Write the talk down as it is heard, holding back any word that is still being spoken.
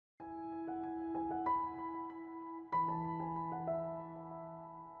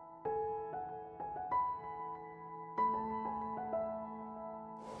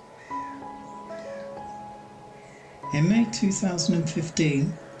In May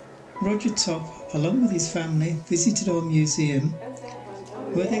 2015, Roger Topp, along with his family, visited our museum,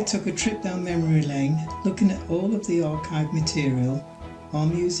 where they took a trip down memory lane, looking at all of the archived material our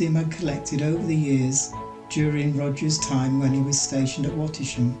museum had collected over the years during Roger's time when he was stationed at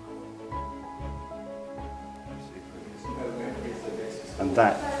Wattisham. And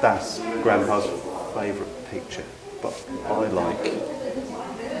that's Grandpa's favourite picture, but I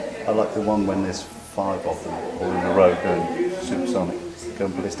like the one when there's 5 of them all in a row going supersonic,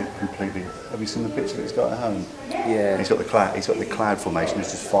 going ballistic completely. Have you seen the picture that he's got at home? Yeah. He's got the cloud formation.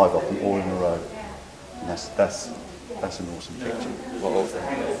 There's just 5 of them all in a row, and that's an awesome picture. What of them?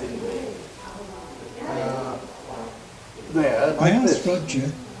 There. I asked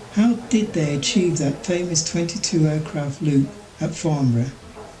Roger, how did they achieve that famous 22 aircraft loop at Farnborough?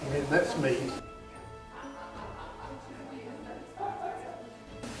 That's me.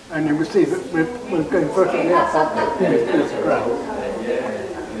 And you will see that we're going vertically up, aren't we? There's the ground.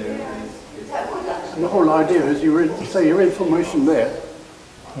 And the whole idea is you're in formation there.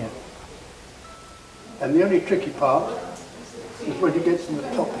 Yeah. And the only tricky part is when you get to the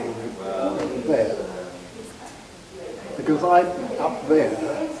topping there. Because I'm up there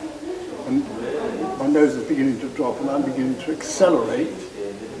and my nose is beginning to drop and I'm beginning to accelerate,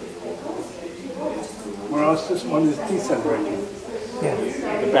 whereas this one is decelerating. Yeah.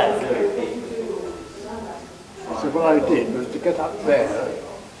 The back. So what I did was to get up there,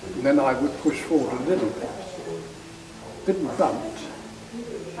 and then I would push forward a little bit. Didn't bump,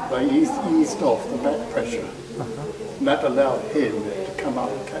 but I eased off the back pressure. And that allowed him to come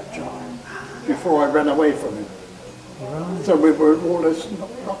up and catch up before I ran away from him. Right. So we were more or less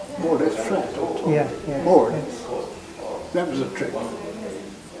flat on top. Yeah. More or less. That was a trick.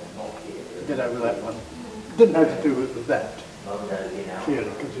 Get over that one. Didn't have to do it with that. Clearly,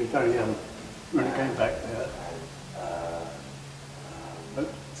 because he was very young when he came back there. But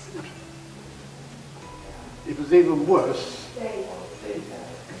it was even worse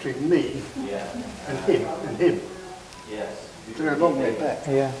between me and him. So a long way back.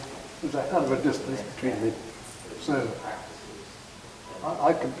 Yeah. There's a hell of a distance between them. So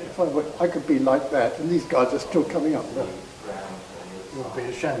I could be like that, and these guys are still coming up. It would be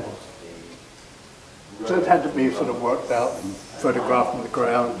a shambles. So it had to be sort of worked out and photographed from the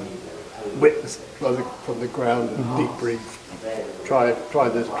ground, and witnessed from the ground, and debriefed. Try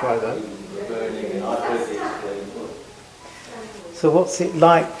this, try that. So what's it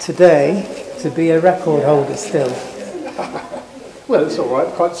like today to be a record holder still? Well, it's all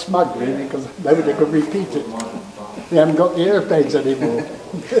right, quite smug really, because nobody could repeat it. They haven't got the airplanes anymore.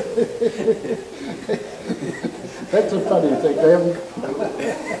 That's a funny thing. They haven't.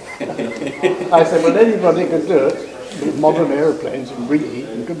 I said, well, anybody can do it with modern airplanes and reheat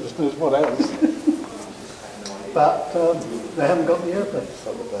and goodness knows what else. But they haven't got the airplanes.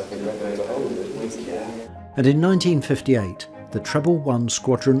 And in 1958, the Treble 1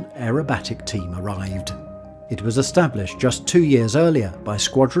 Squadron Aerobatic team arrived. It was established just 2 years earlier by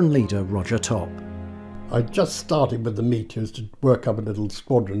squadron leader Roger Topp. I just started with the Meteors to work up a little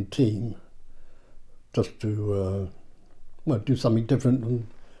squadron team, just to do something different than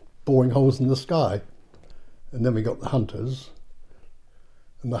boring holes in the sky. And then we got the Hunters,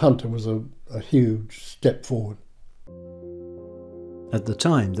 and the Hunter was a huge step forward. At the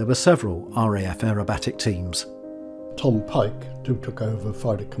time, there were several RAF aerobatic teams. Tom Pike, who took over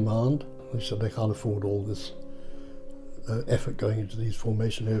Fighter Command, he said they can't afford all this effort going into these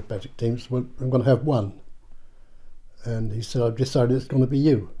formation aerobatic teams. Well, I'm going to have one. And he said, I've decided it's going to be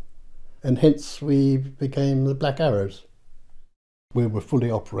you. And hence we became the Black Arrows. We were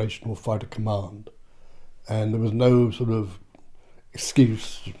fully operational Fighter Command. And there was no sort of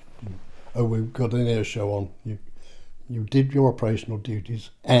excuse, oh, we've got an air show on. You did your operational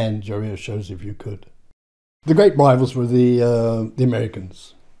duties and your air shows if you could. The great rivals were the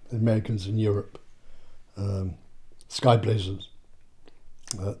Americans in Europe, Sky Blazers.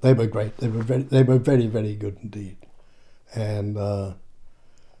 They were great. They were very, very good indeed. And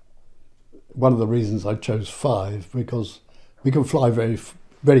one of the reasons I chose 5 because we could fly very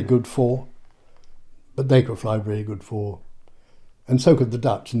good 4, but they could fly very good 4, and so could the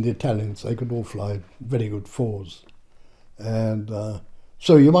Dutch and the Italians. They could all fly very good 4s, and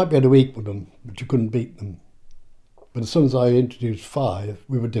so you might be able to equal them, but you couldn't beat them. But as soon as I introduced 5,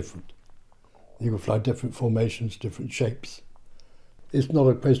 we were different. You could fly different formations, different shapes. It's not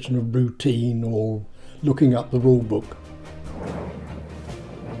a question of routine or looking up the rule book.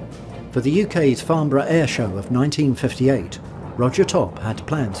 For the UK's Farnborough Air Show of 1958, Roger Topp had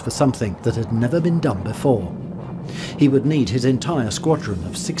plans for something that had never been done before. He would need his entire squadron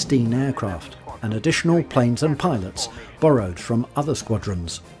of 16 aircraft, and additional planes and pilots borrowed from other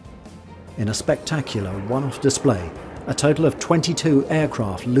squadrons. In a spectacular one-off display, a total of 22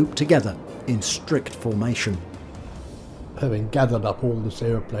 aircraft looped together in strict formation. Having gathered up all these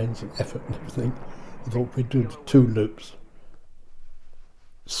aeroplanes and effort and everything, I thought we'd do 2 loops.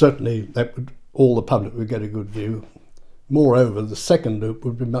 Certainly that would, all the public would get a good view. Moreover, the second loop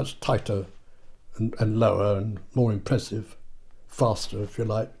would be much tighter and lower and more impressive, faster if you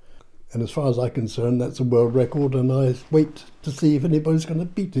like. And as far as I'm concerned, that's a world record, and I wait to see if anybody's going to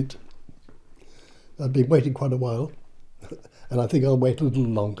beat it. I've been waiting quite a while, and I think I'll wait a little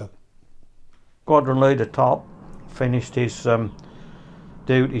longer. Squadron Leader Topp finished his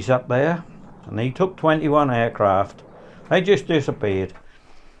duties up there, and he took 21 aircraft. They just disappeared.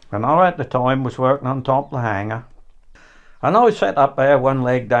 And I at the time was working on top of the hangar. And I sat up there, one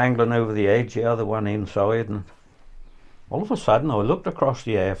leg dangling over the edge, the other one inside, and all of a sudden I looked across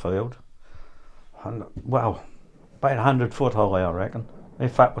the airfield, and well, about 100 foot high I reckon,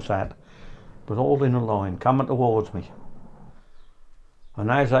 if that was that, was all in a line coming towards me.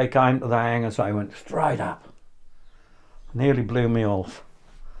 And as they came to the hangars, they went straight up. Nearly blew me off.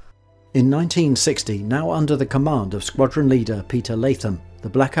 In 1960, now under the command of Squadron Leader Peter Latham, the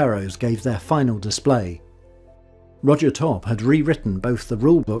Black Arrows gave their final display. Roger Topp had rewritten both the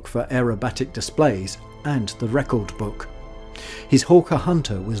rulebook for aerobatic displays and the record book. His Hawker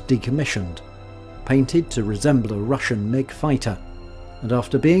Hunter was decommissioned, painted to resemble a Russian MiG fighter, and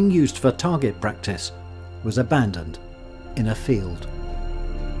after being used for target practice, was abandoned in a field.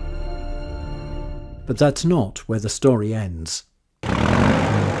 But that's not where the story ends.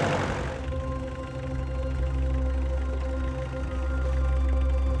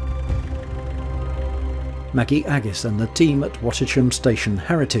 Maggie Aggis and the team at Wattisham Station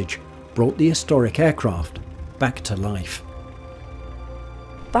Heritage brought the historic aircraft back to life.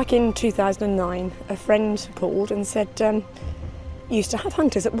 Back in 2009, a friend called and said, "You used to have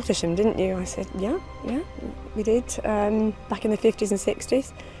hunters at Wattisham, didn't you?" I said, yeah, we did, back in the 50s and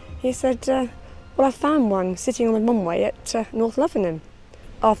 60s. He said, well, I found one sitting on the runway at North Luffenham.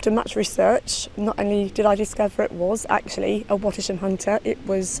 After much research, not only did I discover it was actually a Wattisham Hunter, it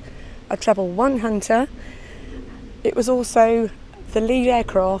was a Treble 1 Hunter. It was also the lead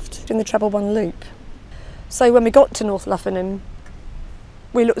aircraft in the Treble 1 loop. So when we got to North Luffenham,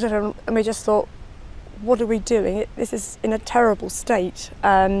 we looked at it and we just thought, what are we doing? This is in a terrible state.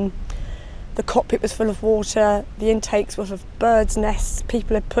 The cockpit was full of water, the intakes were full of birds' nests,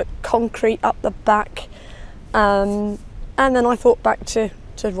 people had put concrete up the back. And then I thought back to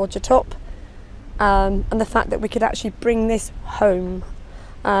Roger Topp and the fact that we could actually bring this home,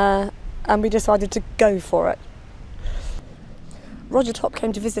 and we decided to go for it. Roger Topp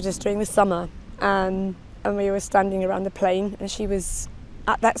came to visit us during the summer, and we were standing around the plane, and she was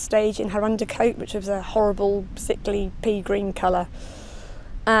at that stage in her undercoat, which was a horrible, sickly pea green colour.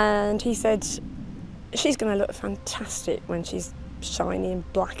 And he said, she's going to look fantastic when she's shiny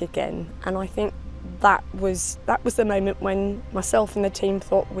and black again. And I think that was the moment when myself and the team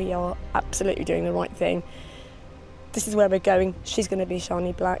thought, we are absolutely doing the right thing. This is where we're going. She's going to be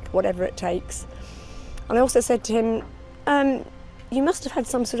shiny black, whatever it takes. And I also said to him, you must have had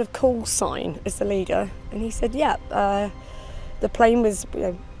some sort of call sign as the leader. And he said, yeah, the plane was,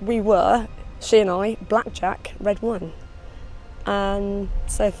 she and I, Blackjack, Red 1. And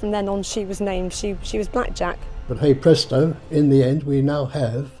so from then on she was named, she was Blackjack. But hey presto, in the end we now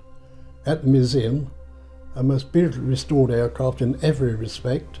have, at the museum, a most beautifully restored aircraft in every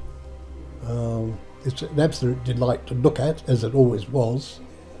respect. It's an absolute delight to look at, as it always was,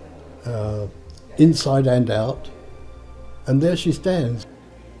 inside and out. And there she stands.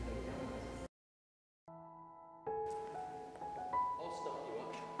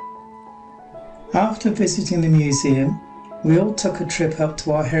 After visiting the museum, we all took a trip up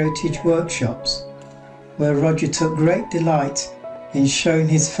to our heritage workshops, where Roger took great delight in showing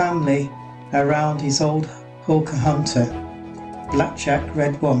his family around his old Hawker Hunter, Blackjack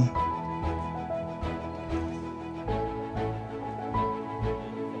Red 1.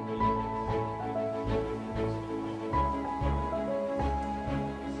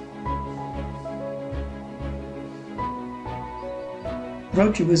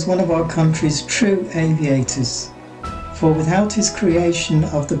 Roger was one of our country's true aviators, for without his creation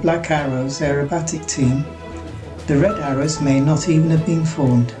of the Black Arrows aerobatic team, the Red Arrows may not even have been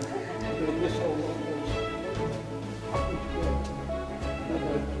formed.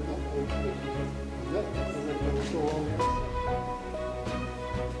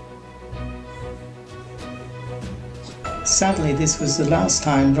 Sadly, this was the last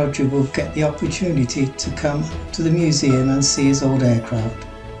time Roger will get the opportunity to come to the museum and see his old aircraft.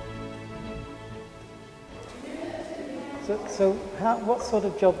 So what sort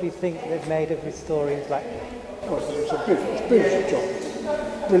of job do you think they've made of restoring Black? Oh, it's a beautiful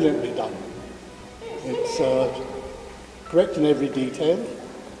job, brilliantly done. It's correct in every detail.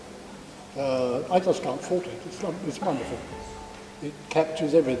 I just can't fault it. It's wonderful. It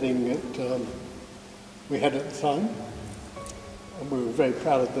captures everything that we had at the time, and we were very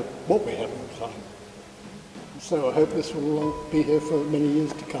proud of what we had at the time. So I hope this will be here for many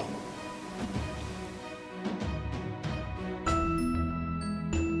years to come.